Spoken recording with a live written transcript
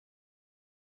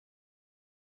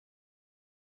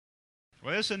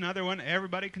Well, this is another one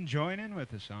everybody can join in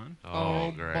with us on.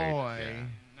 Oh, great. Boy. Yeah.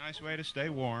 Nice way to stay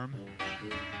warm.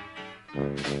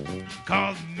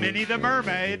 Called Minnie the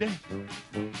Mermaid.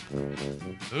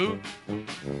 Who?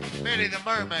 Minnie the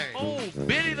Mermaid. Oh,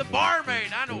 Minnie the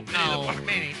Barmaid. I know Minnie the No,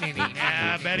 Barmaid. Minnie.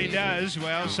 Yeah, I bet he does.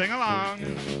 Well, sing along.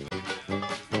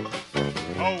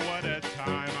 Oh, what a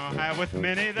time I'll have with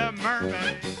Minnie the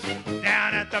Mermaid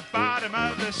down at the bottom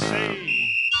of the sea.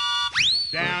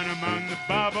 Down among the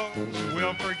bubbles,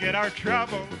 we'll forget our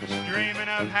troubles, dreaming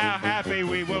of how happy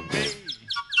we will be.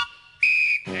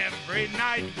 Every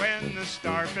night when the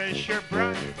starfish are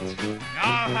bright,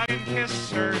 I'll hug and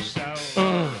kiss her so.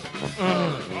 Oh,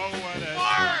 what a time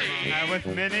I'll have with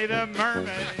Minnie the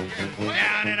Mermaid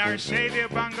down in our Savior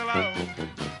bungalow.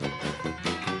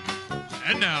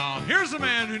 And now, here's a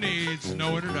man who needs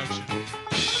no introduction.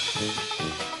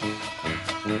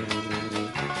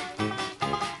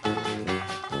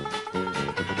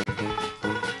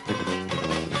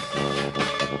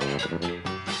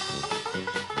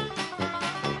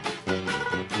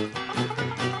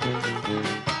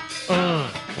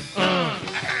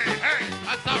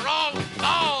 That's the wrong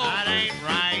song. That ain't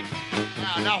right.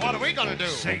 Now what are we going to do?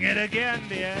 Sing it again,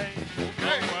 B.A.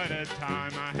 Oh, what a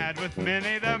time I had with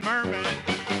Minnie the Mermaid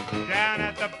down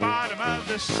at the bottom of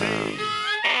the sea.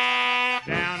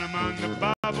 Down among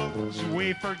the bubbles,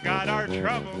 we forgot our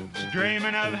troubles,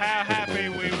 dreaming of how happy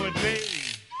we would be.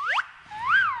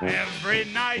 Every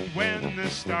night when the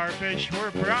starfish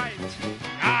were bright,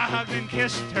 I hugged and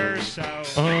kissed her so.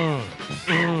 Oh, what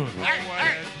a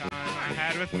time I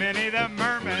had with Minnie the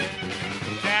Mermaid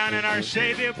down in our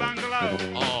Savior bungalow.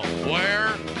 Oh,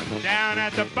 where? Down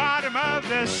at the bottom of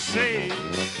the sea.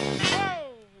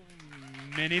 Whoa!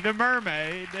 Minnie the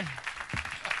Mermaid.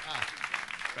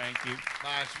 Thank you.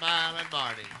 By Smiling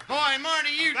Marty. Boy, Marty,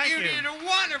 you Thank you. did a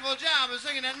wonderful job of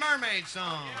singing that mermaid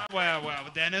song. Well,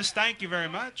 Dennis, thank you very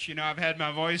much. You know, I've had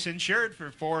my voice insured for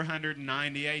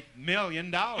 $498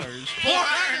 million. $498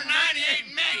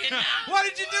 million. What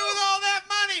did you do with all that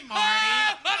money,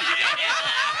 Marty?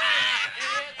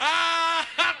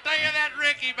 I'll tell you that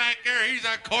Ricky back there, he's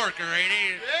a corker, ain't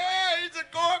he? Yeah, he's a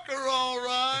corker, all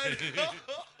right.